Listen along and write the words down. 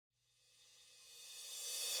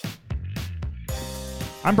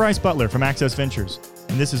I'm Bryce Butler from Access Ventures,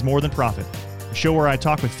 and this is More Than Profit, a show where I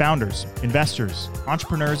talk with founders, investors,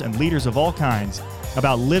 entrepreneurs, and leaders of all kinds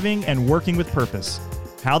about living and working with purpose,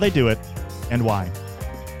 how they do it, and why.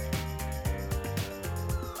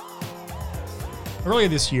 Earlier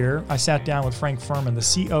this year, I sat down with Frank Furman, the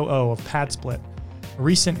COO of PadSplit, a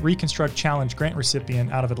recent Reconstruct Challenge grant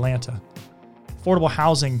recipient out of Atlanta. Affordable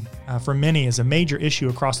housing for many is a major issue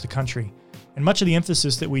across the country, and much of the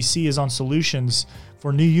emphasis that we see is on solutions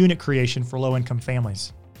for new unit creation for low-income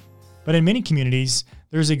families. But in many communities,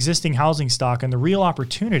 there's existing housing stock, and the real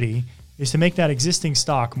opportunity is to make that existing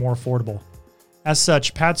stock more affordable. As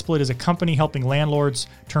such, PadSplit is a company helping landlords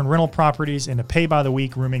turn rental properties into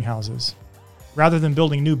pay-by-the-week rooming houses. Rather than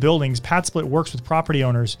building new buildings, PadSplit works with property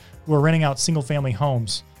owners who are renting out single-family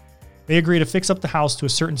homes. They agree to fix up the house to a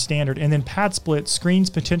certain standard, and then PadSplit screens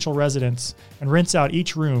potential residents and rents out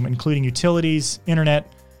each room, including utilities,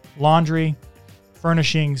 internet, laundry,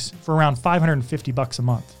 furnishings, for around $550 a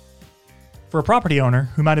month. For a property owner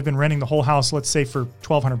who might have been renting the whole house, let's say for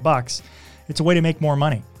 $1,200, it's a way to make more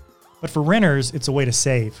money. But for renters, it's a way to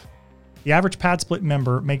save. The average PadSplit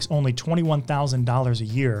member makes only $21,000 a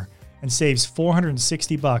year and saves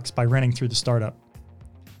 $460 by renting through the startup.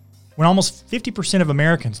 When almost 50% of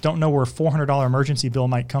Americans don't know where a $400 emergency bill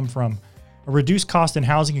might come from, a reduced cost in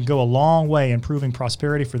housing can go a long way in improving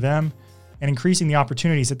prosperity for them and increasing the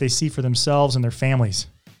opportunities that they see for themselves and their families.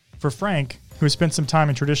 For Frank, who has spent some time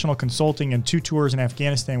in traditional consulting and 2 tours in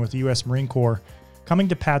Afghanistan with the U.S. Marine Corps, coming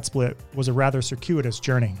to PadSplit was a rather circuitous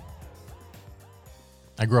journey.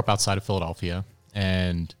 I grew up outside of Philadelphia,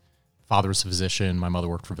 and father was a physician. My mother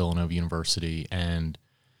worked for Villanova University, and,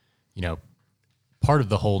 part of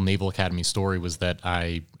the whole Naval Academy story was that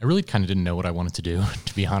I really kind of didn't know what I wanted to do,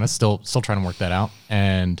 to be honest, still trying to work that out.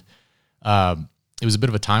 And it was a bit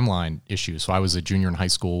of a timeline issue. So I was a junior in high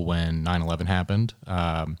school when 9/11 happened.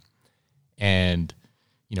 And,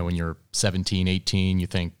 when you're 17, 18, you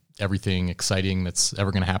think everything exciting that's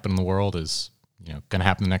ever going to happen in the world is, going to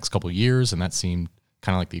happen in the next couple of years. And that seemed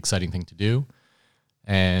kind of like the exciting thing to do.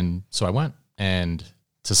 And so I went, and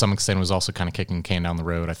to some extent, it was also kind of kicking the can down the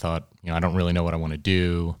road. I thought, I don't really know what I want to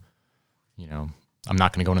do. I'm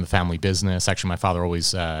not going to go into the family business. Actually, my father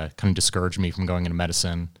always kind of discouraged me from going into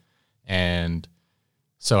medicine. And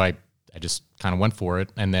so I just kind of went for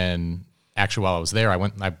it. And then actually while I was there,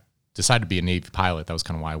 I decided to be a Navy pilot. That was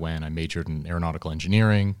kind of why I went. I majored in aeronautical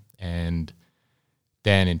engineering. And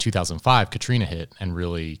then in 2005, Katrina hit and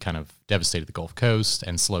really kind of devastated the Gulf Coast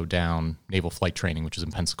and slowed down naval flight training, which is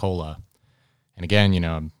in Pensacola. And again,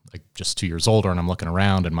 I'm like just 2 years older, and I'm looking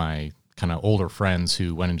around, and my kind of older friends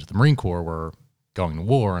who went into the Marine Corps were going to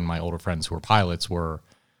war, and my older friends who were pilots were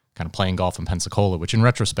kind of playing golf in Pensacola, which in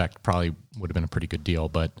retrospect probably would have been a pretty good deal.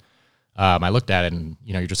 But I looked at it, and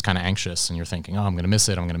you're just kind of anxious, and you're thinking, oh, I'm going to miss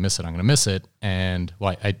it, I'm going to miss it, I'm going to miss it. And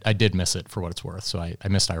well, I did miss it for what it's worth. So I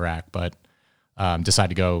missed Iraq, but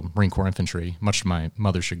decided to go Marine Corps infantry, much to my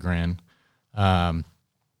mother's chagrin.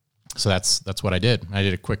 So that's what I did. I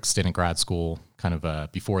did a quick stint in grad school kind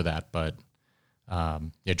of before that, but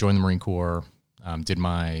joined the Marine Corps, did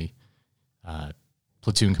my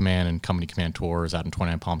platoon command and company command tours out in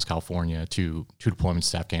 29 Palms, California, two deployments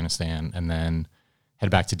to Afghanistan, and then headed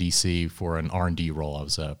back to D.C. for an R&D role. I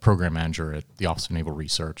was a program manager at the Office of Naval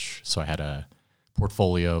Research, so I had a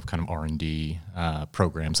portfolio of kind of R&D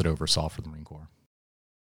programs that I oversaw for the Marine Corps.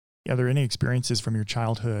 Are there any experiences from your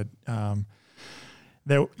childhood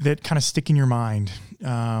that kind of stick in your mind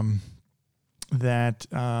that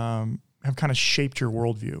have kind of shaped your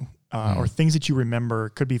worldview, or things that you remember,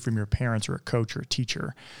 could be from your parents or a coach or a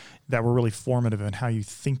teacher, that were really formative in how you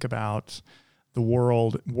think about the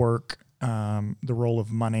world, work, the role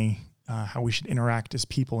of money, how we should interact as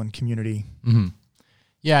people in community? Mm-hmm.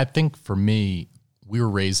 Yeah, I think for me, we were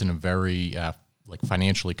raised in a very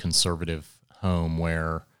financially conservative home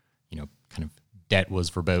where, kind of debt was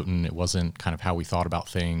verboten. It wasn't kind of how we thought about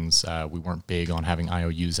things. We weren't big on having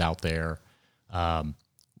IOUs out there.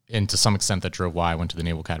 And to some extent that drove why I went to the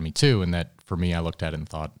Naval Academy too. And that for me, I looked at it and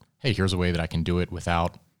thought, hey, here's a way that I can do it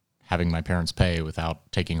without having my parents pay, without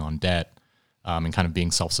taking on debt, and kind of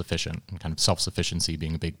being self-sufficient, and kind of self-sufficiency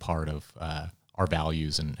being a big part of our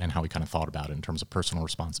values and how we kind of thought about it in terms of personal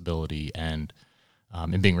responsibility and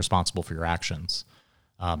being responsible for your actions.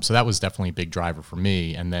 So that was definitely a big driver for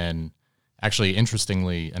me. And then actually,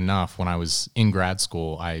 interestingly enough, when I was in grad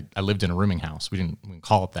school, I lived in a rooming house. We didn't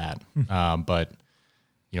call it that. But,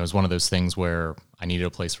 it was one of those things where I needed a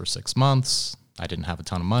place for 6 months. I didn't have a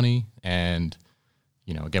ton of money. And,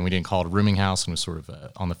 again, we didn't call it a rooming house, and it was sort of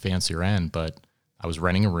on the fancier end. But I was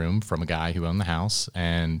renting a room from a guy who owned the house.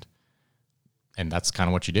 And and that's kind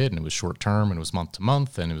of what you did. And it was short term, and it was month to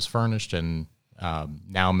month, and it was furnished. And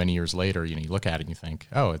now many years later, you look at it and you think,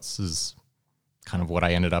 oh, this is kind of what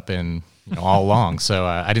I ended up in, all along. So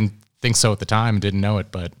I didn't think so at the time, didn't know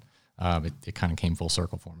it, but it kind of came full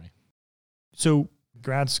circle for me. So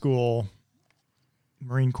grad school,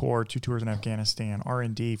 Marine Corps, 2 tours in Afghanistan,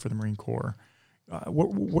 R&D for the Marine Corps.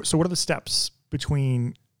 So what are the steps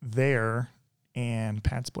between there and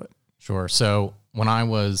Pad Split? Sure. So when I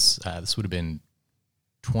was, this would have been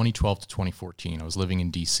 2012 to 2014, I was living in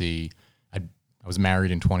D.C. I was married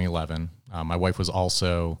in 2011. My wife was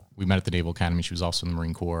also, we met at the Naval Academy. She was also in the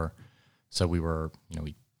Marine Corps. So we were,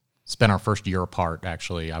 we spent our first year apart,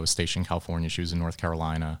 actually. I was stationed in California. She was in North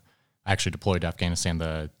Carolina. I actually deployed to Afghanistan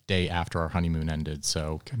the day after our honeymoon ended.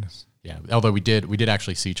 So, goodness. Yeah. Although we did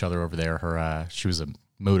actually see each other over there. She was a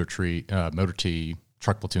motor T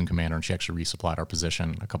truck platoon commander, and she actually resupplied our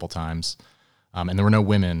position a couple times. And there were no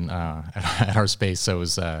women at our space, so it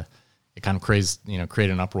was it kind of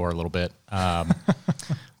created an uproar a little bit.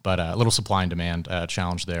 But a little supply and demand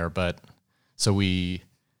challenge there. But so we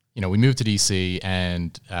moved to DC,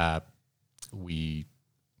 and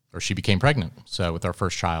she became pregnant. So with our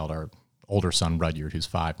first child, our older son Rudyard, who's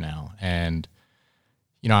 5 now, and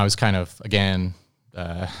I was kind of again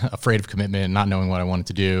afraid of commitment, not knowing what I wanted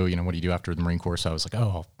to do. What do you do after the Marine Corps? So I was like,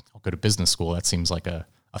 oh, I'll go to business school. That seems like a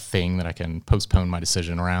thing that I can postpone my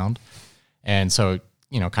decision around. And so,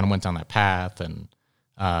 kind of went down that path, and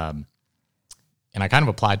I kind of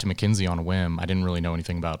applied to McKinsey on a whim. I didn't really know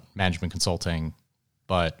anything about management consulting,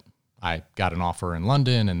 but I got an offer in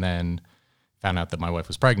London, and then found out that my wife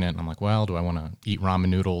was pregnant. And I'm like, well, do I want to eat ramen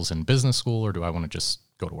noodles in business school, or do I want to just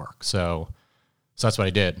go to work? So that's what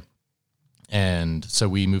I did. And so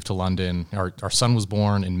we moved to London. Our son was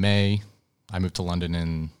born in May. I moved to London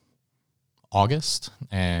in August.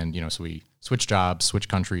 And, so we switched jobs, switched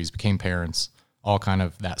countries, became parents, all kind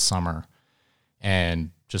of that summer,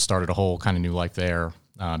 and just started a whole kind of new life there,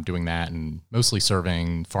 doing that, and mostly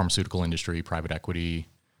serving pharmaceutical industry, private equity,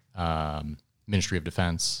 Ministry of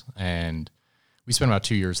Defense. And we spent about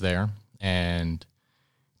 2 years there, and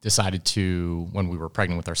decided to, when we were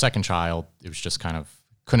pregnant with our second child, it was just kind of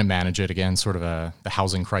couldn't manage it again. Sort of the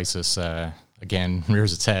housing crisis again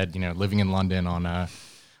rears its head. Living in London on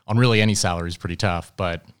really any salary is pretty tough.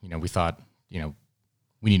 But we thought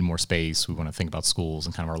we need more space. We want to think about schools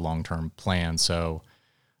and kind of our long-term plan. So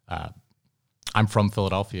I'm from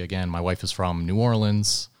Philadelphia again. My wife is from New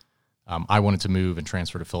Orleans. I wanted to move and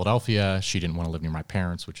transfer to Philadelphia. She didn't want to live near my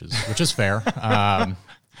parents, which is fair.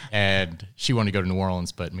 And she wanted to go to New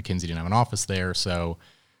Orleans, but McKinsey didn't have an office there. So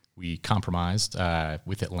we compromised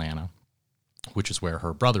with Atlanta, which is where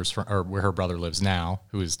her where her brother lives now,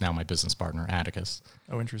 who is now my business partner, Atticus.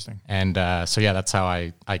 Oh, interesting. And so that's how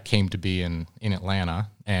I came to be in Atlanta.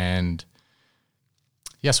 And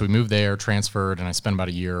so we moved there, transferred, and I spent about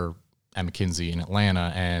a year at McKinsey in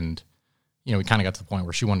Atlanta. And we kind of got to the point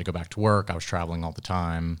where she wanted to go back to work. I was traveling all the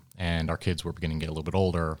time, and our kids were beginning to get a little bit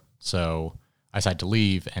older. So I decided to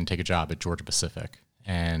leave and take a job at Georgia Pacific.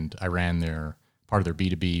 And I ran part of their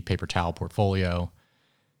B2B paper towel portfolio.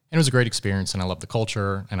 And it was a great experience, and I loved the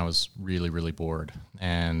culture, and I was really, really bored.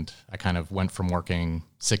 And I kind of went from working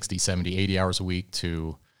 60, 70, 80 hours a week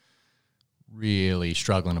to really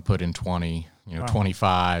struggling to put in 20, wow.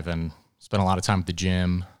 25, and spent a lot of time at the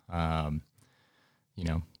gym,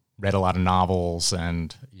 read a lot of novels,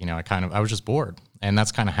 and, I was just bored. And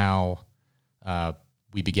that's kind of how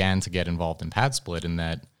we began to get involved in Pad Split, in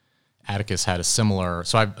that Atticus had a similar,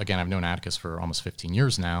 so I've known Atticus for almost 15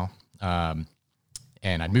 years now.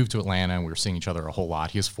 And I'd moved to Atlanta, and we were seeing each other a whole lot.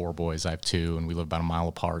 He has 4 boys, I have 2, and we live about a mile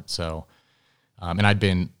apart. So, and I'd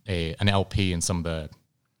been an LP in some of the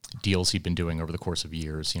deals he'd been doing over the course of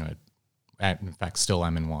years. In fact, still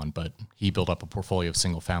I'm in one, but he built up a portfolio of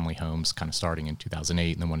single-family homes, kind of starting in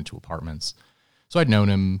 2008, and then went into apartments. So I'd known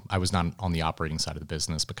him. I was not on the operating side of the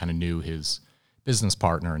business, but kind of knew his business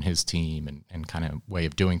partner and his team and kind of way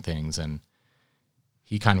of doing things. And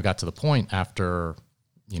he kind of got to the point after,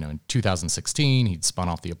 in 2016, he'd spun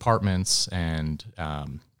off the apartments and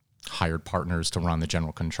hired partners to run the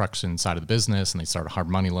general construction side of the business, and they started a hard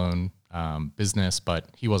money loan business, but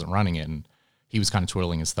he wasn't running it, and he was kind of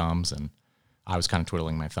twiddling his thumbs, and I was kind of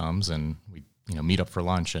twiddling my thumbs, and we'd meet up for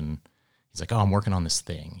lunch, and he's like, oh, I'm working on this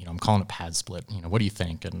thing, I'm calling it Pad Split, what do you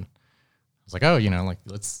think? And I was like, oh,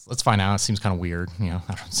 let's find out. It seems kind of weird,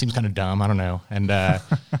 it seems kind of dumb, I don't know. And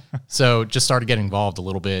so just started getting involved a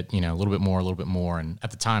little bit, a little bit more. And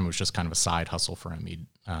at the time, it was just kind of a side hustle for him. He'd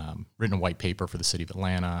written a white paper for the city of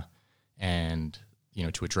Atlanta, and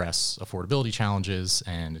to address affordability challenges,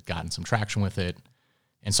 and had gotten some traction with it,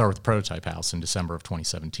 and started with the prototype house in December of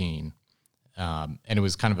 2017. And it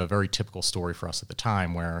was kind of a very typical story for us at the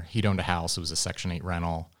time where he'd owned a house. It was a Section 8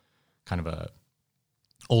 rental, kind of a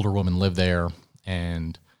older woman lived there.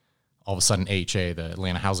 And all of a sudden AHA, the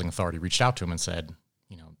Atlanta Housing Authority, reached out to him and said,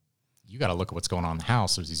 you got to look at what's going on in the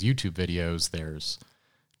house. There's these YouTube videos, there's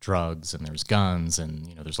drugs and there's guns and,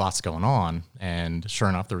 there's lots going on. And sure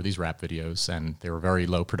enough, there were these rap videos and they were very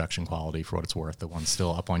low production quality for what it's worth. The one's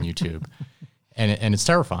still up on YouTube. And it's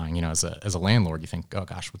terrifying, as a landlord, you think, oh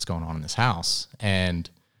gosh, what's going on in this house? And,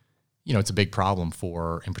 it's a big problem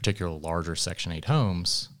for, in particular, larger Section 8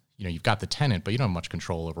 homes. You've got the tenant, but you don't have much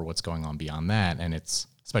control over what's going on beyond that. And it's,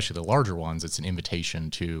 especially the larger ones, it's an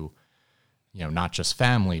invitation to, not just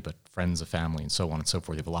family, but friends of family and so on and so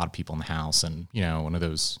forth. You have a lot of people in the house and, one of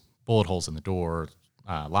those bullet holes in the door,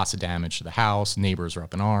 lots of damage to the house, neighbors are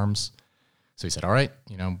up in arms. So he said, all right,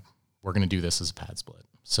 we're going to do this as a pad split.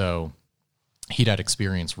 So he'd had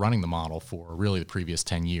experience running the model for really the previous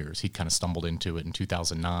 10 years. He'd kind of stumbled into it in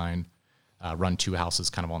 2009, run 2 houses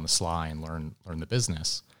kind of on the sly and learn the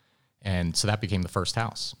business. And so that became the first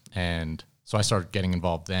house. And so I started getting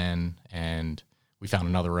involved then, and we found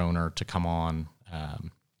another owner to come on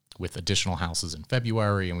with additional houses in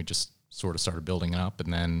February, and we just sort of started building it up.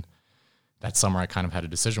 And then that summer I kind of had a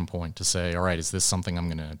decision point to say, all right, is this something I'm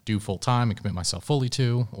going to do full time and commit myself fully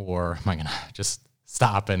to, or am I going to just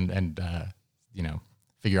stop and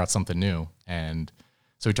figure out something new? And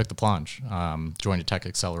so we took the plunge, joined a tech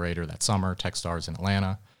accelerator that summer, Techstars in Atlanta,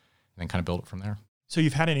 and then kind of built it from there. So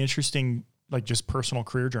you've had an interesting, just personal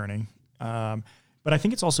career journey. But I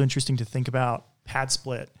think it's also interesting to think about pad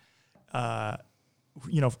split,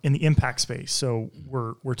 in the impact space. So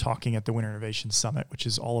we're talking at the Winter Innovation Summit, which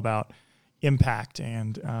is all about impact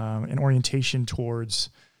and an orientation towards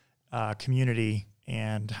community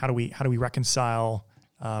and how do we reconcile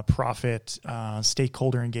profit,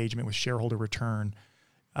 stakeholder engagement with shareholder return.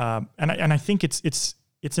 And I think it's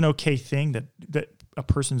an okay thing that a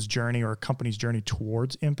person's journey or a company's journey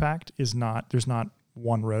towards impact there's not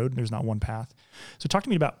one road, there's not one path. So talk to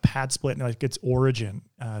me about pad split and its origin.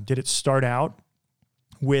 Did it start out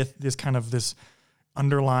with this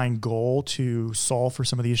underlying goal to solve for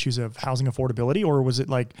some of the issues of housing affordability, or was it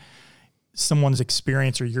someone's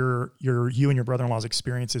experience or you and your brother-in-law's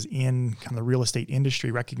experiences in kind of the real estate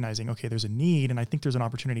industry, recognizing, okay, there's a need, and I think there's an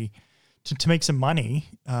opportunity to make some money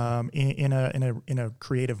in a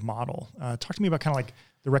creative model. Talk to me about kind of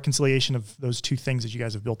the reconciliation of those two things as you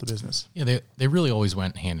guys have built the business. Yeah, they really always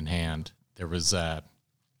went hand in hand. There was,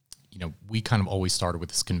 we kind of always started with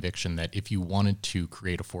this conviction that if you wanted to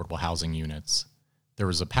create affordable housing units, there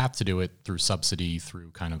was a path to do it through subsidy,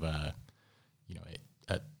 through kind of a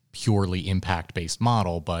purely impact-based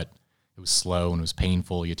model, but it was slow and it was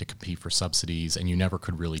painful. You had to compete for subsidies, and you never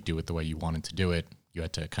could really do it the way you wanted to do it. You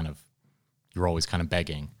had to you were always kind of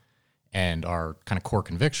begging. And our kind of core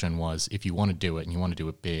conviction was if you want to do it and you want to do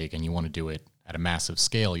it big and you want to do it at a massive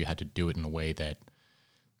scale, you had to do it in a way that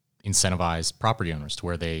incentivized property owners to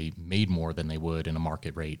where they made more than they would in a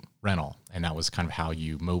market rate rental. And that was kind of how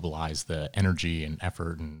you mobilize the energy and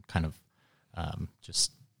effort and kind of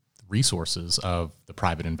just resources of the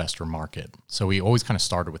private investor market. So we always kind of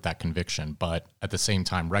started with that conviction, but at the same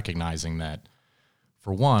time recognizing that,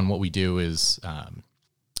 for one, what we do is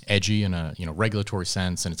edgy in a regulatory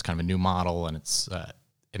sense, and it's kind of a new model, and it's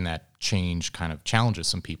in that change kind of challenges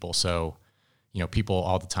some people. So people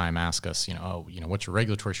all the time ask us, what's your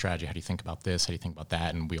regulatory strategy? How do you think about this? How do you think about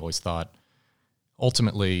that? And we always thought,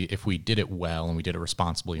 ultimately, if we did it well and we did it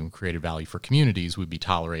responsibly and we created value for communities, we'd be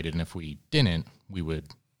tolerated. And if we didn't, we would,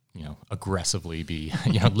 aggressively be,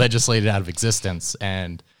 legislated out of existence.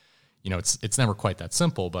 And, it's never quite that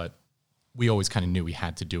simple, but we always kind of knew we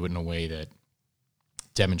had to do it in a way that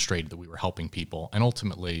demonstrated that we were helping people. And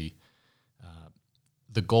ultimately,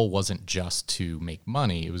 the goal wasn't just to make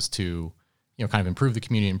money. It was to, kind of improve the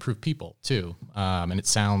community, improve people too. And it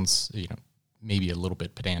sounds, maybe a little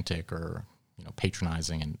bit pedantic or,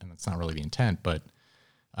 patronizing, and that's not really the intent. But,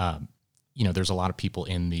 there's a lot of people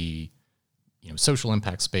in the, social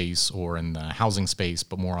impact space or in the housing space,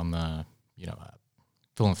 but more on the,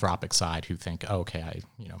 philanthropic side who think, oh, okay,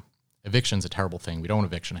 eviction's a terrible thing. We don't want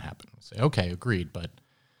eviction to happen. We say, okay, agreed. But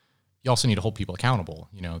you also need to hold people accountable.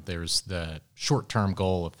 There's the short-term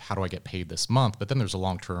goal of how do I get paid this month, but then there's a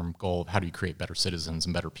long-term goal of how do you create better citizens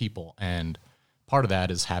and better people. And part of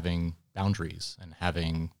that is having boundaries and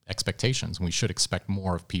having expectations. And we should expect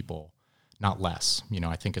more of people, not less.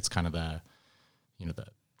 I think it's kind of a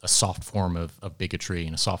soft form of bigotry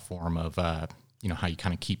and a soft form of, how you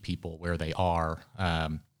kind of keep people where they are,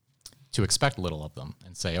 to expect little of them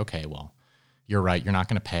and say, okay, well, you're right, you're not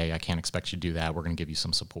going to pay. I can't expect you to do that. We're going to give you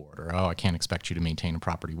some support. Or, oh, I can't expect you to maintain a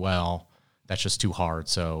property well. that's just too hard.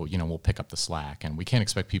 So, we'll pick up the slack, and we can't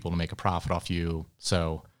expect people to make a profit off you.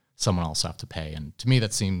 So someone else will have to pay. And to me,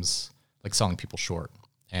 that seems like selling people short.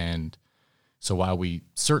 And so while we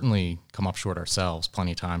certainly come up short ourselves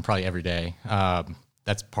plenty of time, probably every day,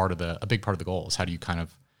 that's a big part of the goal is how do you kind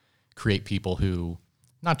of create people who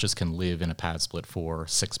not just can live in a pad split for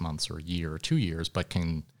 6 months or a year or 2 years, but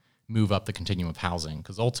can move up the continuum of housing.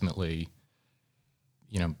 Because ultimately,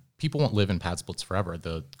 people won't live in pad splits forever.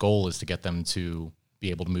 The goal is to get them to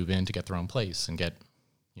be able to move in, to get their own place and get,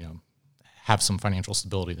 have some financial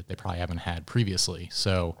stability that they probably haven't had previously.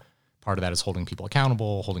 So part of that is holding people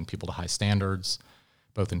accountable, holding people to high standards,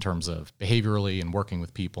 both in terms of behaviorally and working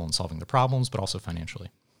with people and solving their problems, but also financially.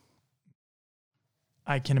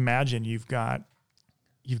 I can imagine you've got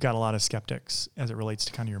a lot of skeptics as it relates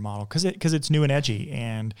to kind of your model because it's new and edgy,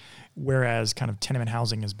 and whereas kind of tenement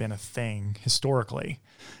housing has been a thing historically,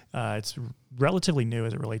 it's relatively new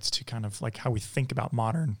as it relates to kind of like how we think about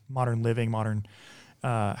modern living, modern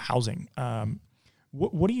housing.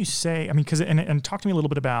 What do you say? I mean, and talk to me a little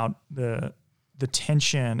bit about the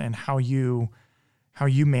tension and how you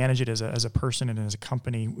manage it as a person and as a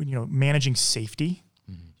company. Managing safety.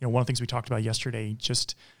 Mm-hmm. One of the things we talked about yesterday,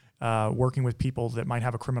 just working with people that might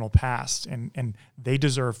have a criminal past, and they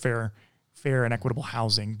deserve fair and equitable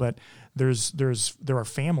housing. But there are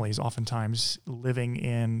families oftentimes living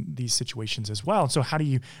in these situations as well. And so how do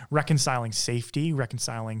you reconciling safety,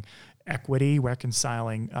 reconciling equity,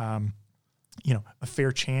 reconciling a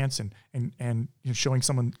fair chance and showing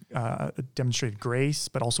someone demonstrated grace,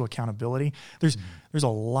 but also accountability. There's a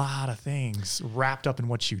lot of things wrapped up in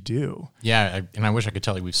what you do. Yeah, and I wish I could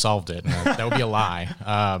tell you we've solved it. And that would be a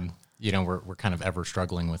lie. We're kind of ever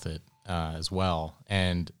struggling with it as well.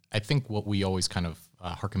 And I think what we always kind of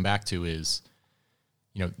harken back to is,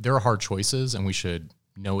 there are hard choices, and we should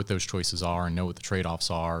know what those choices are and know what the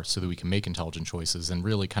trade-offs are so that we can make intelligent choices and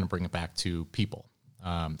really kind of bring it back to people.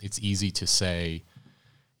 It's easy to say,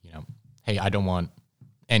 hey, I don't want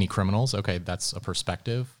any criminals. Okay, that's a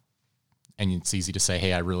perspective. And it's easy to say,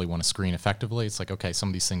 hey, I really want to screen effectively. It's like, okay, some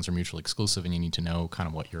of these things are mutually exclusive, and you need to know kind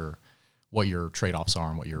of what your trade-offs are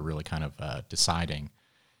and what you're really kind of deciding.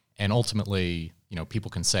 And ultimately,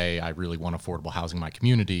 people can say, I really want affordable housing in my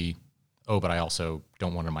community. Oh, but I also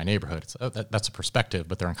don't want it in my neighborhood. That's a perspective,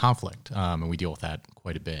 but they're in conflict, and we deal with that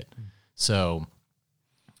quite a bit. Mm-hmm. So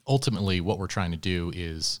ultimately, what we're trying to do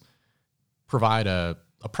is provide a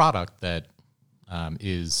product that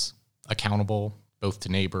is accountable both to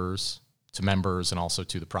neighbors, to members, and also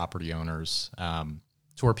to the property owners,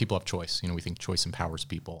 to where people have choice. We think choice empowers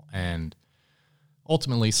people. And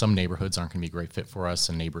ultimately, some neighborhoods aren't going to be a great fit for us,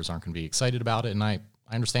 and neighbors aren't going to be excited about it. And I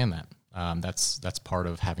understand that. That's part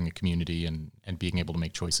of having a community and being able to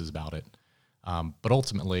make choices about it. But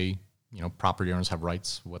ultimately, property owners have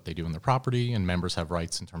rights, what they do in their property, and members have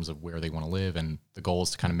rights in terms of where they want to live. And the goal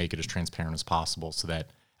is to kind of make it as transparent as possible so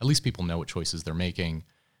that at least people know what choices they're making.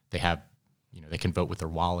 They have, they can vote with their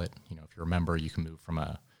wallet. If you're a member, you can move from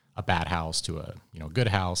a bad house to a, good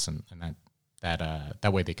house. And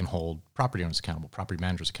that way they can hold property owners accountable, property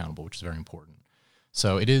managers accountable, which is very important.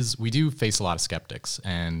 So we do face a lot of skeptics,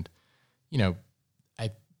 and,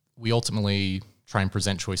 we ultimately try and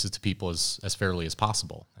present choices to people as fairly as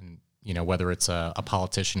possible. And, whether it's a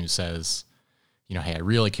politician who says, hey, I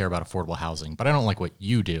really care about affordable housing, but I don't like what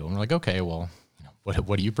you do. And we're like, okay, well,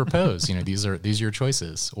 what do you propose? These are your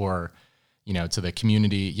choices. Or, to the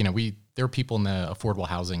community, there are people in the affordable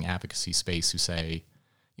housing advocacy space who say,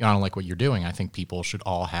 I don't like what you're doing. I think people should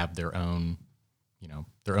all have their own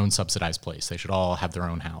subsidized place. They should all have their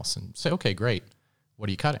own house. And say, okay, great. What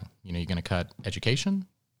are you cutting? You're going to cut education?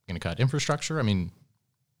 You're going to cut infrastructure? I mean,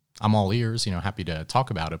 I'm all ears, happy to talk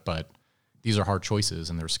about it, but these are hard choices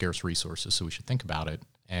and they're scarce resources, so we should think about it.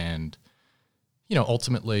 And,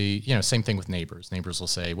 ultimately, same thing with neighbors. Neighbors will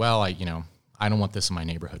say, well, I don't want this in my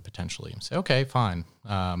neighborhood potentially. And say, okay, fine.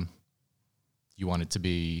 You want it to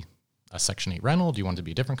be a Section 8 rental? Do you want it to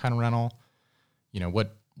be a different kind of rental?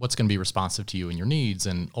 What's going to be responsive to you and your needs?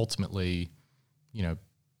 And ultimately,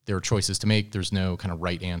 there are choices to make. There's no kind of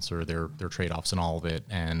right answer. There are trade-offs in all of it.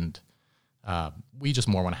 And we just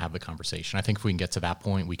more want to have the conversation. I think if we can get to that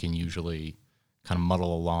point, we can usually kind of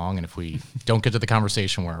muddle along. And if we don't get to the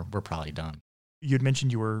conversation, we're probably done. You had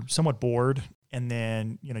mentioned you were somewhat bored, and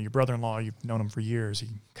then, your brother-in-law, you've known him for years. He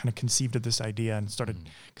kind of conceived of this idea and started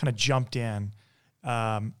kind of jumped in.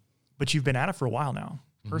 But you've been at it for a while now,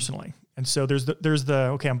 personally. Mm-hmm. And so there's the,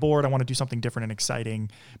 okay, I'm bored. I want to do something different and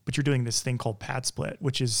exciting, but you're doing this thing called pad split,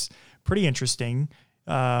 which is pretty interesting.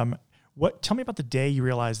 Tell me about the day you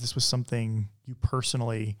realized this was something you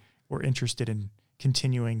personally were interested in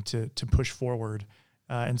continuing to push forward.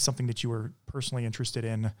 and something that you were personally interested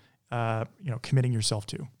in, committing yourself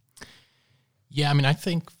to? Yeah, I mean, I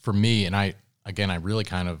think for me, and I really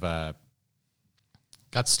kind of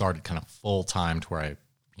got started kind of full time to where I,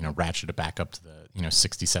 ratcheted it back up to the,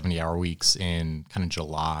 60, 70 hour weeks in kind of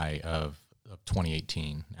July of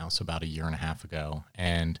 2018 now. So about a year and a half ago.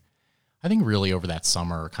 And I think really over that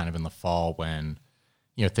summer, kind of in the fall when,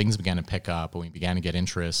 things began to pick up and we began to get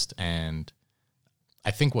interest. And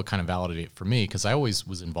I think what kind of validated it for me, because I always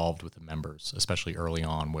was involved with the members, especially early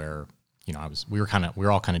on where, we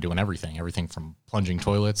were all kind of doing everything from plunging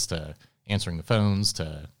toilets to answering the phones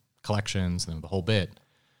to collections and the whole bit.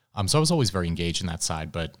 So I was always very engaged in that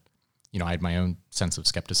side, but, I had my own sense of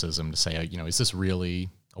skepticism to say, is this really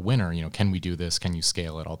a winner? Can we do this? Can you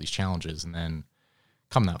scale it? All these challenges. And then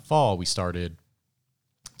come that fall, we started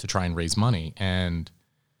to try and raise money. And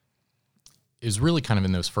it was really kind of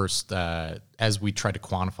in those first, as we tried to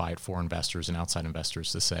quantify it for investors and outside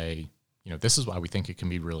investors to say, this is why we think it can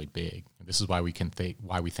be really big. This is why we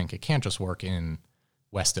think it can't just work in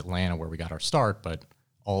West Atlanta where we got our start, but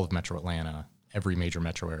all of Metro Atlanta, every major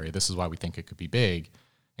metro area. This is why we think it could be big,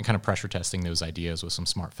 and kind of pressure testing those ideas with some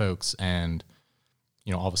smart folks. And,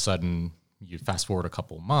 all of a sudden you fast forward a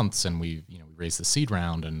couple of months and we raised the seed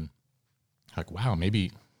round and like, wow,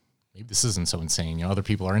 maybe this isn't so insane. Other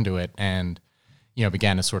people are into it, and,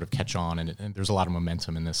 began to sort of catch on. And there's a lot of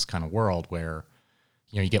momentum in this kind of world where,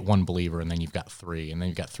 you get one believer and then you've got three, and then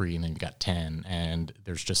you've got three, and then you've got 10. And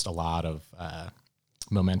there's just a lot of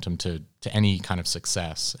momentum to any kind of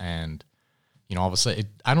success. And, all of a sudden,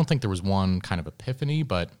 I don't think there was one kind of epiphany,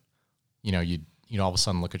 but, you'd all of a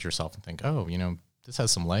sudden look at yourself and think, oh, this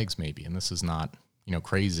has some legs maybe, and this is not,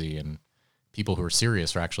 crazy. And people who are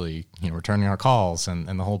serious are actually, returning our calls and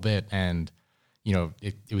the whole bit. And,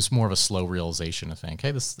 it was more of a slow realization to think, hey,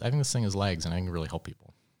 I think this thing has legs and I can really help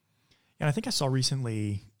people. And I think I saw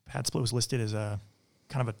recently PadSplit was listed as a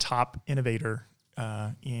kind of a top innovator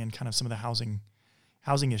in kind of some of the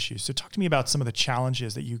housing issues. So talk to me about some of the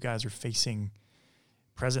challenges that you guys are facing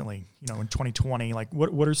presently, in 2020. Like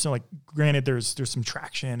what are some, like, granted there's some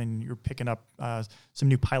traction and you're picking up some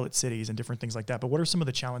new pilot cities and different things like that, but what are some of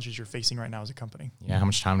the challenges you're facing right now as a company? Yeah. How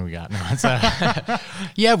much time do we got? No, it's,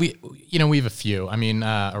 yeah, we have a few,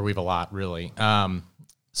 or we have a lot really.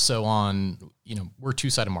 So on, we're a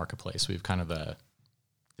two-sided marketplace. We have kind of the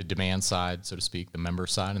demand side, so to speak, the member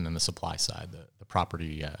side, and then the supply side, the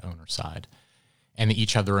property owner side. And they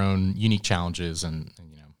each have their own unique challenges and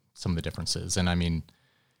some of the differences. And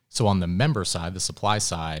so on the member side, the supply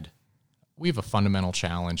side, we have a fundamental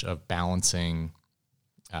challenge of balancing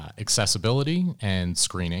accessibility and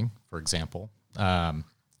screening, for example. How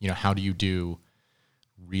do you do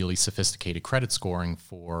really sophisticated credit scoring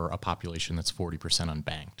for a population that's 40%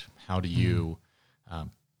 unbanked? How do you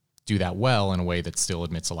do that well in a way that still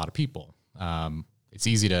admits a lot of people? It's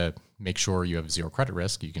easy to make sure you have zero credit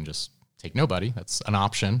risk. You can just take nobody. That's an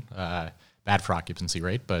option. Bad for occupancy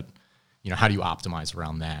rate, but how do you optimize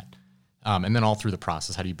around that? And then all through the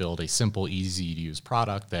process, how do you build a simple, easy to use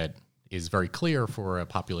product that is very clear for a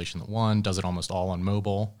population that, one, does it almost all on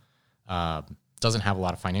mobile, doesn't have a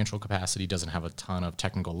lot of financial capacity, doesn't have a ton of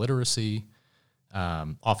technical literacy,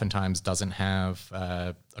 oftentimes doesn't have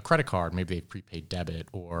a credit card. Maybe they've prepaid debit,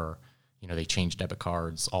 or they change debit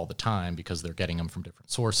cards all the time because they're getting them from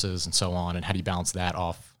different sources and so on. And how do you balance that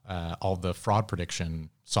off all the fraud prediction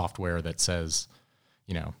software that says,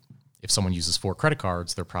 if someone uses 4 credit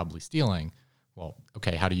cards, they're probably stealing. Well,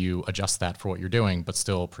 okay, how do you adjust that for what you're doing, but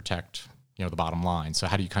still protect, the bottom line? So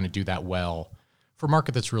how do you kind of do that well for a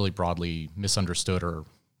market that's really broadly misunderstood or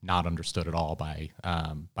not understood at all by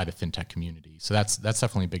the fintech community? So that's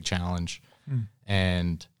definitely a big challenge.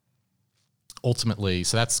 And ultimately,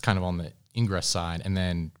 so that's kind of on the ingress side. And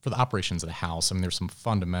then for the operations of the house, there's some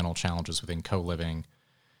fundamental challenges within co-living.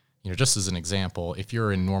 Just as an example, if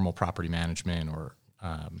you're in normal property management or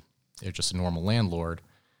you're just a normal landlord,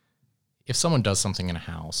 if someone does something in a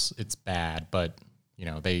house, it's bad, but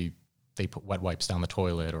they put wet wipes down the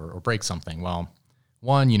toilet or break something. Well,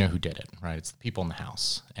 one, who did it, right? It's the people in the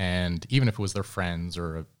house. And even if it was their friends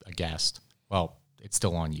or a guest, well, it's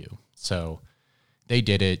still on you. So they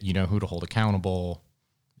did it, who to hold accountable.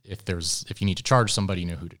 If you need to charge somebody,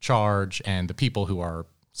 who to charge. And the people who are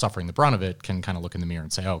suffering the brunt of it can kind of look in the mirror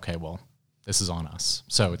and say, okay, well, this is on us.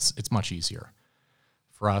 So it's much easier.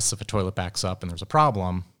 For us, if a toilet backs up and there's a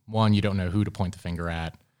problem, one, you don't know who to point the finger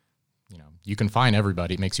at. You can find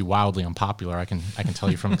everybody. It makes you wildly unpopular. I can tell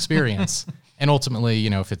you from experience. And ultimately,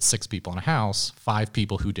 if it's 6 people in a house, 5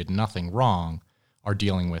 people who did nothing wrong are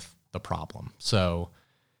dealing with the problem. So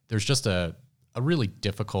there's just a a really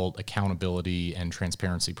difficult accountability and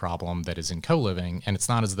transparency problem that is in co-living. And it's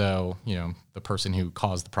not as though, the person who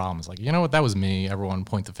caused the problem is like, you know what, that was me. Everyone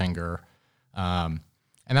point the finger. And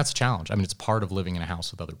that's a challenge. I mean, it's part of living in a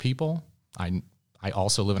house with other people. I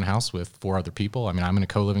also live in a house with 4 other people. I mean, I'm in a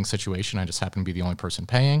co-living situation. I just happen to be the only person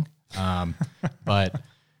paying. But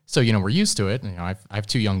so, we're used to it. I have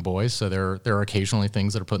 2 young boys, so there are occasionally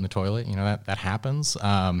things that are put in the toilet, that happens.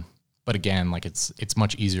 But again, like it's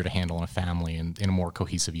much easier to handle in a family and in a more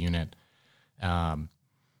cohesive unit, and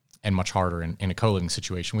much harder in a co-living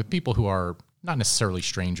situation with people who are not necessarily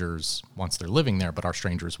strangers once they're living there, but are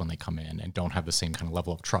strangers when they come in and don't have the same kind of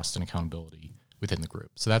level of trust and accountability within the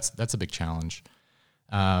group. So that's a big challenge.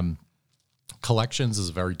 Collections is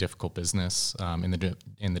a very difficult business in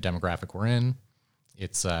the demographic we're in.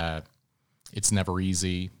 It's never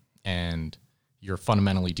easy, and you're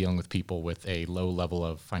fundamentally dealing with people with a low level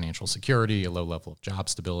of financial security, a low level of job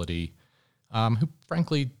stability, who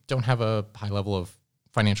frankly don't have a high level of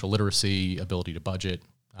financial literacy, ability to budget,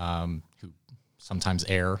 who sometimes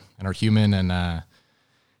err and are human, and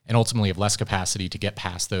ultimately have less capacity to get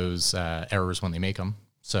past those errors when they make them.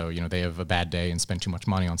 So, they have a bad day and spend too much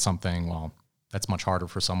money on something. Well, that's much harder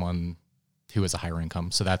for someone who has a higher income.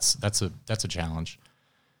 So that's a challenge.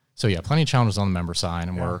 So yeah, plenty of challenges on the member side,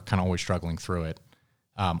 and we're kind of always struggling through it.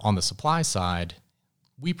 On the supply side,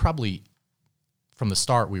 we probably, from the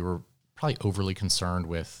start, we were probably overly concerned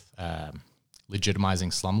with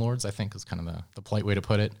legitimizing slumlords, I think is kind of the polite way to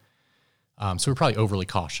put it. So we're probably overly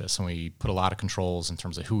cautious, and we put a lot of controls in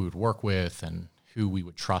terms of who we would work with and who we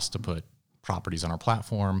would trust to put properties on our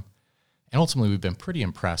platform. And ultimately, we've been pretty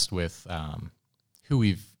impressed with who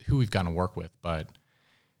we've gotten to work with, but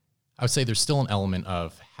I would say there's still an element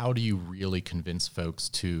of how do you really convince folks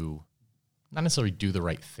to not necessarily do the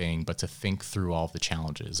right thing, but to think through all of the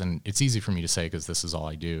challenges. And it's easy for me to say because this is all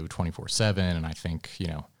I do 24/7. And I think,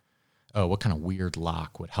 oh, what kind of weird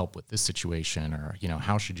lock would help with this situation? Or,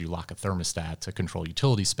 how should you lock a thermostat to control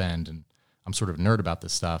utility spend? And I'm sort of a nerd about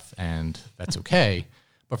this stuff, and that's okay.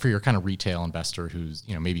 But for your kind of retail investor who's,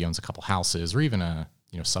 maybe owns a couple houses, or even a,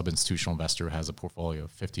 sub-institutional investor who has a portfolio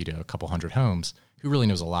of 50 to a couple hundred homes, who really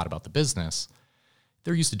knows a lot about the business,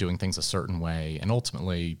 they're used to doing things a certain way. And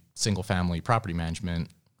ultimately, single-family property management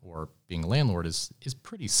or being a landlord is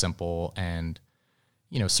pretty simple. And,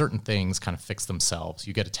 certain things kind of fix themselves.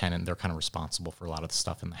 You get a tenant, they're kind of responsible for a lot of the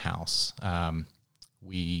stuff in the house. Our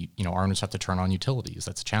owners have to turn on utilities.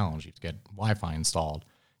 That's a challenge. You have to get Wi-Fi installed.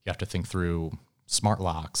 You have to think through smart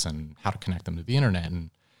locks and how to connect them to the internet. And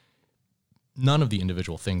none of the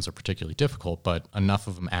individual things are particularly difficult, but enough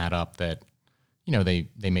of them add up that,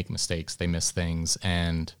 they make mistakes, they miss things.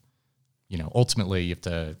 And, ultimately you have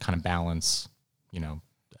to kind of balance,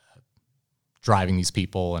 driving these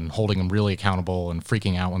people and holding them really accountable and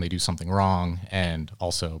freaking out when they do something wrong. And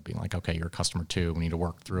also being like, okay, you're a customer too. We need to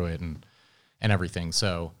work through it and everything.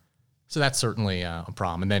 So that's certainly a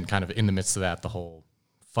problem. And then kind of in the midst of that, the whole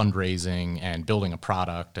fundraising and building a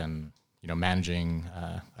product and, managing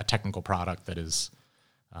a technical product that is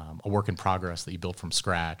a work in progress that you built from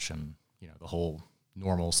scratch, and, the whole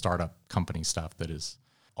normal startup company stuff that is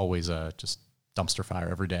always just dumpster fire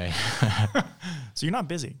every day. So you're not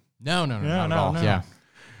busy. No, not at all. No. Yeah.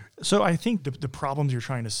 So I think the problems you're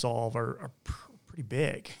trying to solve are pretty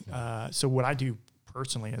big. So what I do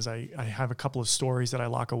personally is I have a couple of stories that I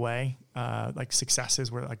lock away, like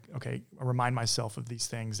successes where okay, I remind myself of these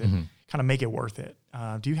things and kind of make it worth it.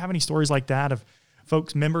 Do you have any stories like that of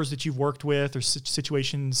folks, members that you've worked with, or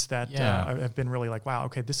situations that have been really like, wow,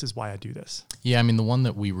 okay, this is why I do this? Yeah, I mean, the one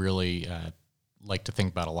that we really like to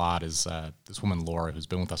think about a lot is this woman, Laura, who's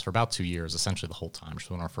been with us for about 2 years, essentially the whole time. She's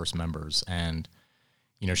one of our first members. And,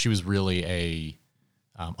 she was really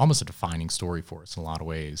almost a defining story for us in a lot of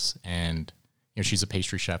ways. And, she's a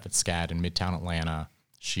pastry chef at SCAD in Midtown Atlanta.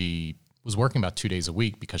 She was working about 2 days a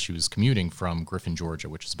week because she was commuting from Griffin, Georgia,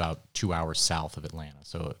 which is about 2 hours south of Atlanta.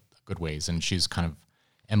 So good ways. And she's kind of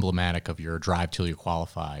emblematic of your drive till you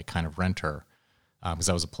qualify kind of renter, because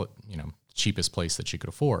that was cheapest place that she could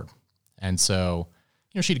afford. And so,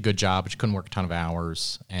 she had a good job, but she couldn't work a ton of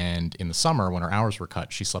hours. And in the summer, when her hours were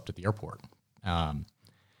cut, she slept at the airport. And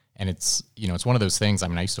it's one of those things. I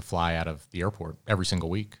mean, I used to fly out of the airport every single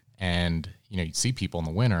week, and you'd see people in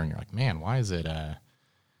the winter, and you're like, man, why does it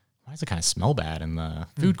kind of smell bad in the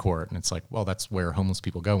food court? And it's like, well, that's where homeless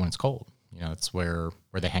people go when it's cold. It's where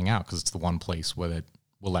they hang out, because it's the one place where it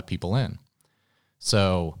will let people in.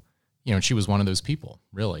 So, she was one of those people,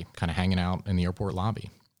 really kind of hanging out in the airport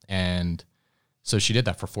lobby. And so she did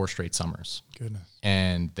that for 4 straight summers. Goodness.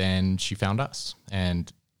 And then she found us,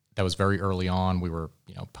 and that was very early on. We were,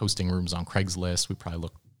 posting rooms on Craigslist. We probably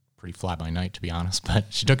looked pretty fly by night, to be honest, but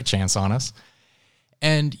she took a chance on us.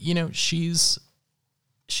 And, you know, she's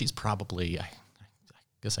probably, I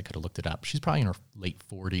guess I could have looked it up. She's probably in her late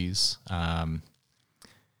 40s.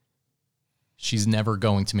 She's never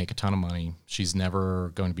going to make a ton of money. She's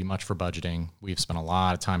never going to be much for budgeting. We've spent a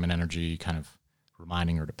lot of time and energy kind of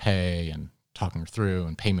reminding her to pay and talking her through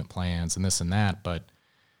and payment plans and this and that. But,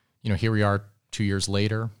 you know, here we are 2 years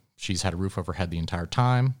later. She's had a roof over her head the entire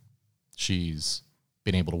time. She's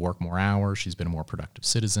been able to work more hours. She's been a more productive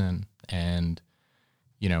citizen. And,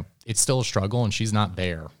 you know, it's still a struggle, and she's not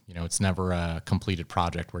there. You know, it's never a completed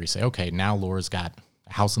project where you say, okay, now Laura's got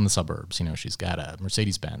a house in the suburbs. You know, she's got a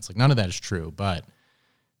Mercedes-Benz. Like, none of that is true. But,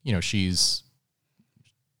 you know, she's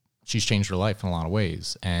changed her life in a lot of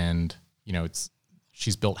ways. And, you know,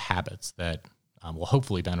 she's built habits that will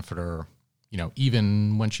hopefully benefit her, you know,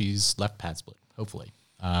 even when she's left PadSplit, hopefully.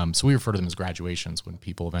 So we refer to them as graduations, when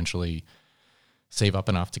people eventually save up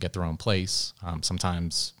enough to get their own place.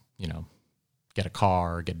 Sometimes, you know, get a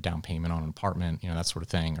car, get a down payment on an apartment, you know, that sort of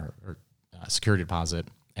thing, or a security deposit.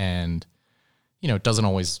 And, you know, it doesn't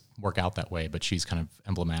always work out that way, but she's kind of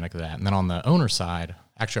emblematic of that. And then on the owner side,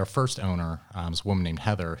 actually our first owner is a woman named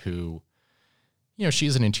Heather who, you know,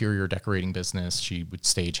 she's an interior decorating business. She would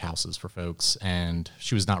stage houses for folks, and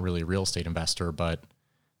she was not really a real estate investor, but,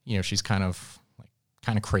 you know, she's kind of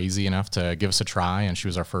crazy enough to give us a try. And she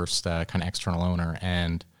was our first kind of external owner.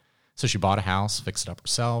 And so she bought a house, fixed it up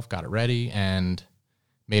herself, got it ready, and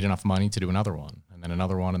made enough money to do another one, and then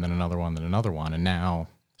another one, and then another one, and then another one. And now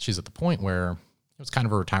she's at the point where it was kind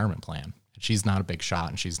of a retirement plan. She's not a big shot,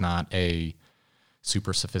 and she's not a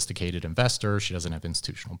super sophisticated investor. She doesn't have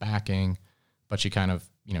institutional backing, but she kind of,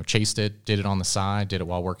 you know, chased it, did it on the side, did it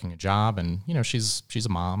while working a job. And, you know, she's a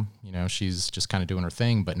mom, you know, she's just kind of doing her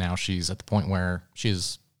thing, but now she's at the point where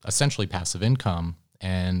she's essentially passive income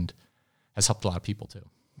and has helped a lot of people too.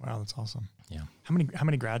 Wow, that's awesome. Yeah. How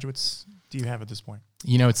many graduates do you have at this point?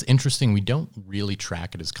 You know, it's interesting. We don't really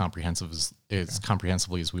track it as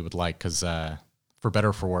comprehensively as we would like, because for better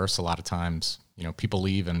or for worse, a lot of times, you know, people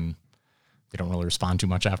leave and they don't really respond too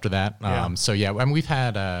much after that. Yeah. So yeah, I mean, we've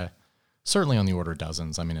had certainly on the order of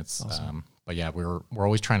dozens. I mean, it's awesome. But yeah, we're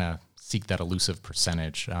always trying to seek that elusive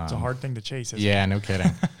percentage. It's a hard thing to chase, isn't yeah, it? No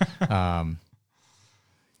kidding.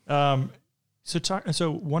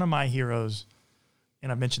 So one of my heroes,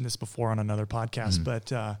 and I've mentioned this before on another podcast,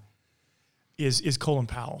 but is Colin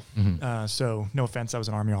Powell. Mm-hmm. So no offense, I was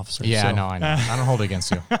an Army officer. Yeah, so. no, I know. I don't hold it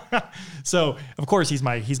against you. So of course he's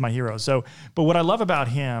my hero. So, but what I love about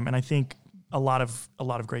him, and I think a lot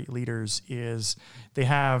of great leaders, is they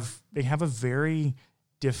have a very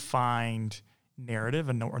defined narrative,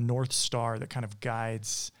 a North Star that kind of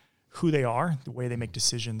guides who they are, the way they make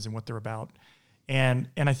decisions, and what they're about. And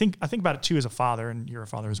I think about it too as a father, and you're a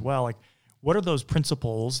father as well. Like, what are those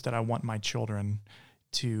principles that I want my children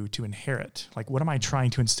to inherit? Like, what am I trying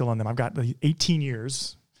to instill in them? I've got 18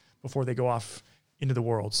 years before they go off into the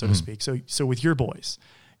world, so to speak. So with your boys,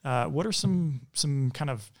 what are some kind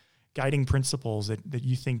of guiding principles that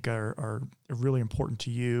you think are really important to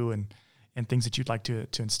you, and things that you'd like to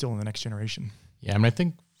instill in the next generation? Yeah, I mean, I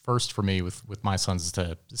think first for me with my sons is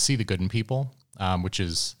to see the good in people, which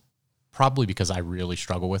is probably because I really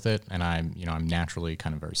struggle with it, and I'm naturally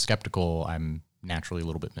kind of very skeptical. I'm naturally a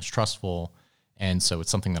little bit mistrustful, and so it's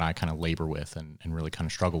something that I kind of labor with and really kind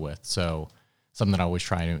of struggle with. So something that I always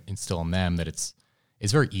try to instill in them, that it's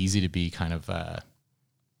very easy to be kind of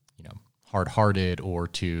hard-hearted, or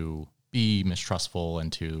to be mistrustful,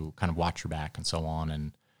 and to kind of watch your back and so on,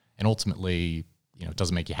 and ultimately, you know, it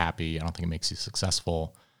doesn't make you happy. I don't think it makes you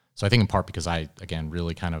successful. So I think in part because I, again,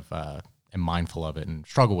 really kind of am mindful of it and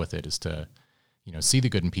struggle with it, is to, you know, see the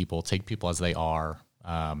good in people, take people as they are,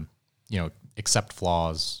 you know, accept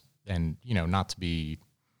flaws, and, you know, not to be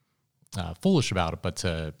foolish about it, but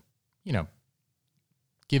to, you know,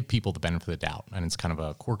 give people the benefit of the doubt. And it's kind of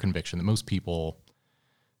a core conviction that most people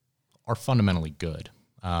are fundamentally good.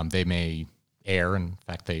 They may err. In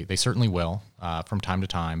fact, they certainly will from time to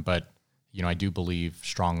time. But, you know, I do believe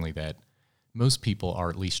strongly that most people are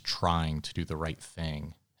at least trying to do the right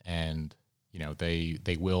thing. And, you know,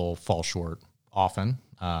 they will fall short often,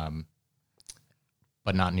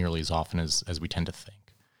 but not nearly as often as we tend to think.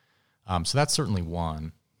 So that's certainly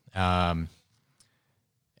one. And,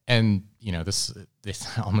 you know, this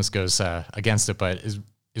almost goes against it, but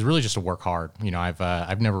is really just to work hard. You know,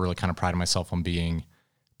 I've never really kind of prided myself on being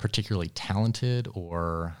particularly talented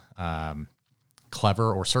or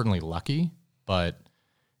clever, or certainly lucky, but,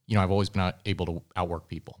 you know, I've always been able to outwork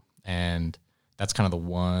people. And that's kind of the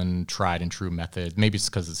one tried and true method. Maybe it's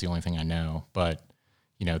because it's the only thing I know, but,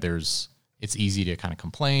 you know, it's easy to kind of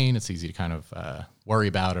complain. It's easy to kind of worry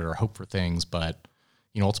about it or hope for things, but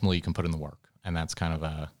ultimately you can put in the work, and that's kind of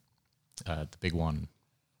the big one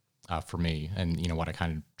for me. And what I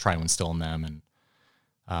kind of try to instill in them,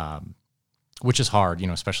 and which is hard,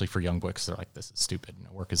 especially for young boys. They're like, this is stupid.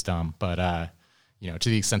 Work is dumb, but to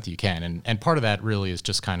the extent that you can, and part of that really is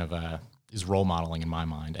just kind of is role modeling in my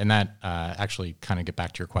mind, and that actually kind of get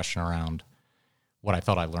back to your question around what I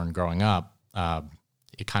thought I learned growing up.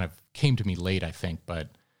 It kind of came to me late, I think, but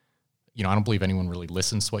I don't believe anyone really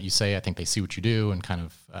listens to what you say. I think they see what you do and kind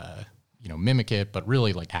of mimic it, but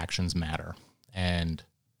really like actions matter, and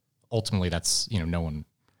ultimately that's no one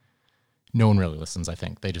really listens. I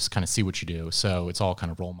think they just kind of see what you do, so it's all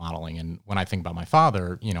kind of role modeling. And when I think about my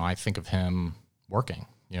father, I think of him working.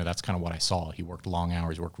 That's kind of what I saw. He worked long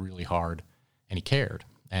hours, worked really hard, and he cared,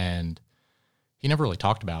 and he never really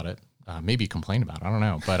talked about it. Maybe he complained about it. I don't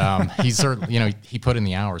know. But he certainly, he put in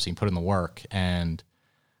the hours, he put in the work. And,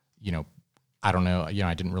 I don't know,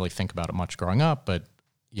 I didn't really think about it much growing up, but,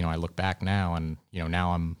 I look back now and,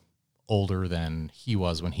 now I'm older than he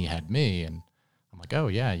was when he had me. And I'm like, oh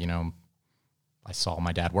yeah, I saw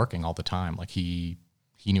my dad working all the time. Like he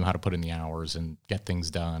knew how to put in the hours and get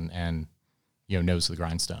things done, and, knows the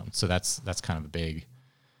grindstone. So that's kind of a big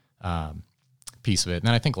piece of it. And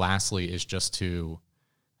then I think lastly is just to,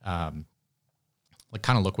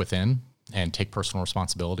 kind of look within and take personal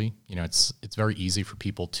responsibility. It's very easy for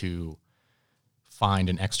people to find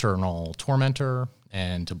an external tormentor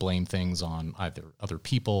and to blame things on either other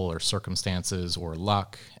people or circumstances or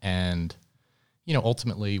luck. And,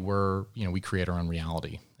 ultimately we create our own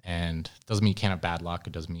reality, and it doesn't mean you can't have bad luck.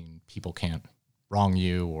 It doesn't mean people can't wrong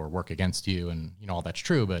you or work against you. And, all that's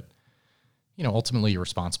true, but, ultimately you're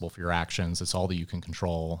responsible for your actions. It's all that you can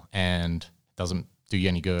control, and it doesn't do you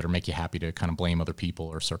any good or make you happy to kind of blame other people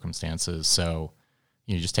or circumstances. So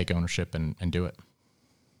you just take ownership and do it.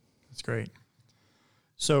 That's great.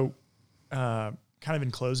 So kind of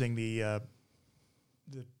in closing, the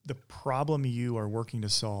problem you are working to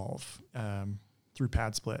solve through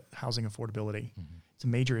pad split, housing affordability, it's a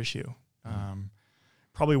major issue.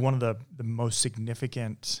 Probably one of the most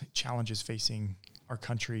significant challenges facing our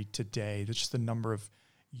country today. That's just the number of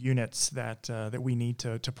units that we need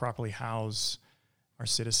to properly house our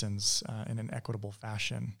citizens in an equitable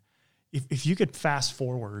fashion. If you could fast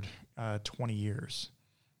forward 20 years,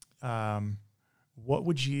 what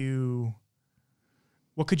could you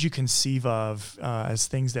conceive of as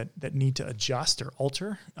things that need to adjust or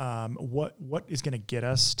alter? What is going to get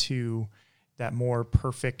us to that more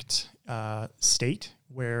perfect state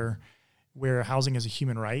where housing is a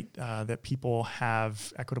human right, that people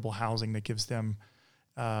have equitable housing that gives them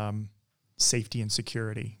safety and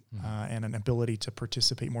security, and an ability to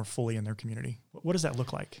participate more fully in their community? What does that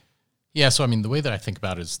look like? Yeah, so the way that I think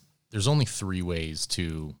about it is there's only three ways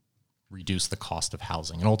to reduce the cost of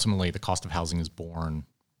housing. And ultimately the cost of housing is borne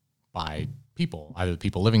by people, either the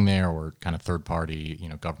people living there or kind of third party,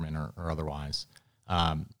 government or otherwise.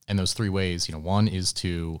 And those three ways, one is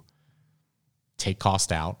to take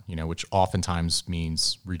cost out, which oftentimes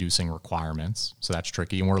means reducing requirements. So that's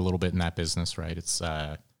tricky. And we're a little bit in that business, right? It's,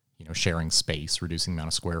 sharing space, reducing the amount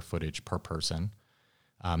of square footage per person.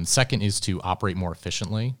 Second is to operate more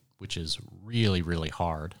efficiently, which is really, really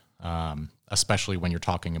hard, especially when you're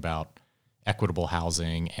talking about equitable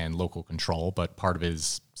housing and local control. But part of it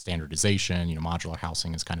is standardization. Modular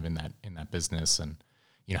housing is kind of in that business. And,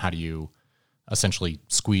 how do you essentially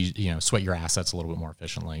sweat your assets a little bit more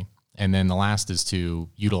efficiently? And then the last is to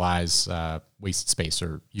utilize wasted space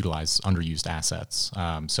or utilize underused assets.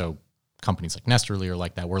 So companies like Nestle are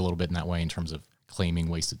like that. We're a little bit in that way in terms of claiming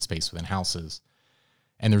wasted space within houses.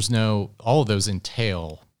 And all of those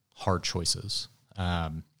entail hard choices.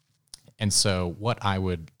 And so what I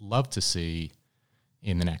would love to see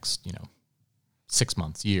in the next, 6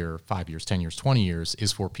 months, year, 5 years, 10 years, 20 years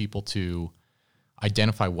is for people to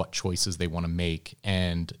identify what choices they want to make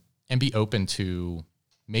and be open to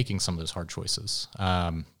making some of those hard choices.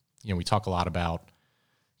 We talk a lot about,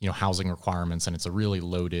 housing requirements, and it's a really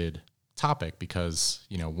loaded topic because,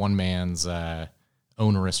 one man's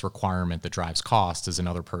onerous requirement that drives cost is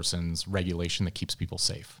another person's regulation that keeps people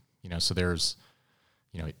safe. So there's,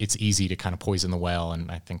 it's easy to kind of poison the well,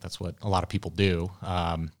 and I think that's what a lot of people do.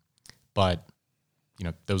 But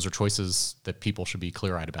those are choices that people should be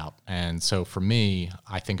clear-eyed about. And so for me,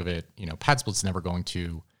 I think of it, pad split's never going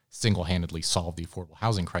to single-handedly solve the affordable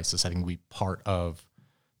housing crisis. I think we part of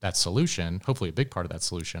that solution, hopefully a big part of that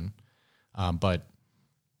solution. But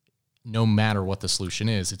no matter what the solution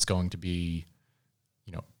is, it's going to be,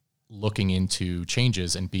 looking into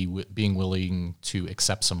changes and being willing to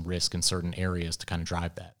accept some risk in certain areas to kind of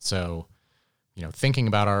drive that. So,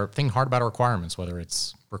 thinking hard about our requirements, whether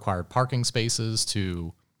it's required parking spaces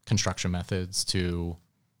to construction methods to,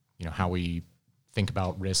 how we think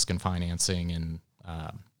about risk and financing and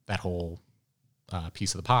that whole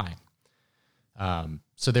piece of the pie.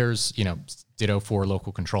 So there's, ditto for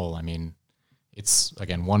local control. I mean, it's,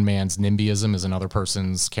 again, one man's NIMBYism is another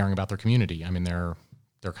person's caring about their community. I mean, they're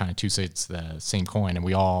kind of two sides of the same coin, and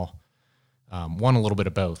we all want a little bit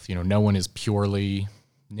of both. No one is purely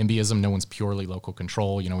NIMBYism, no one's purely local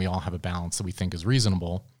control. We all have a balance that we think is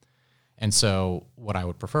reasonable. And so what I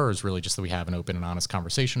would prefer is really just that we have an open and honest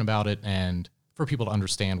conversation about it and for people to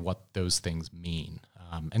understand what those things mean.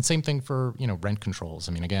 And same thing for, rent controls.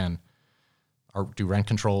 I mean, again, do rent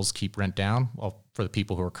controls keep rent down? Well, for the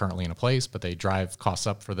people who are currently in a place, but they drive costs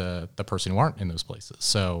up for the person who aren't in those places.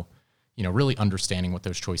 So, really understanding what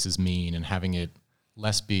those choices mean and having it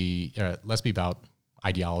less be about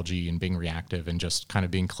ideology and being reactive and just kind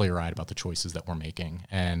of being clear-eyed about the choices that we're making.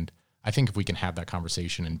 And I think if we can have that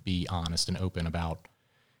conversation and be honest and open about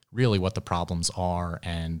really what the problems are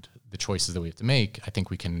and the choices that we have to make, I think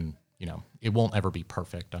we can, it won't ever be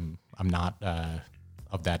perfect. I'm not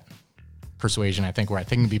of that persuasion, I think, where I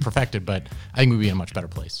think it can be perfected, but I think we'd be in a much better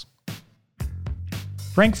place.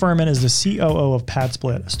 Frank Furman is the COO of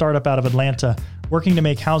PadSplit, a startup out of Atlanta, working to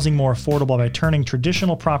make housing more affordable by turning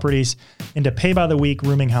traditional properties into pay-by-the-week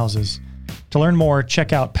rooming houses. To learn more,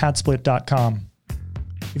 check out padsplit.com.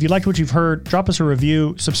 If you liked what you've heard, drop us a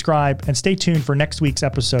review, subscribe, and stay tuned for next week's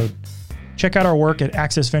episode. Check out our work at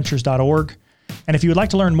accessventures.org. And if you would like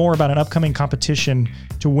to learn more about an upcoming competition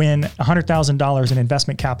to win $100,000 in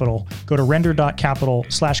investment capital, go to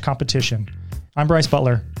render.capital/competition. I'm Bryce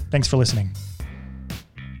Butler. Thanks for listening.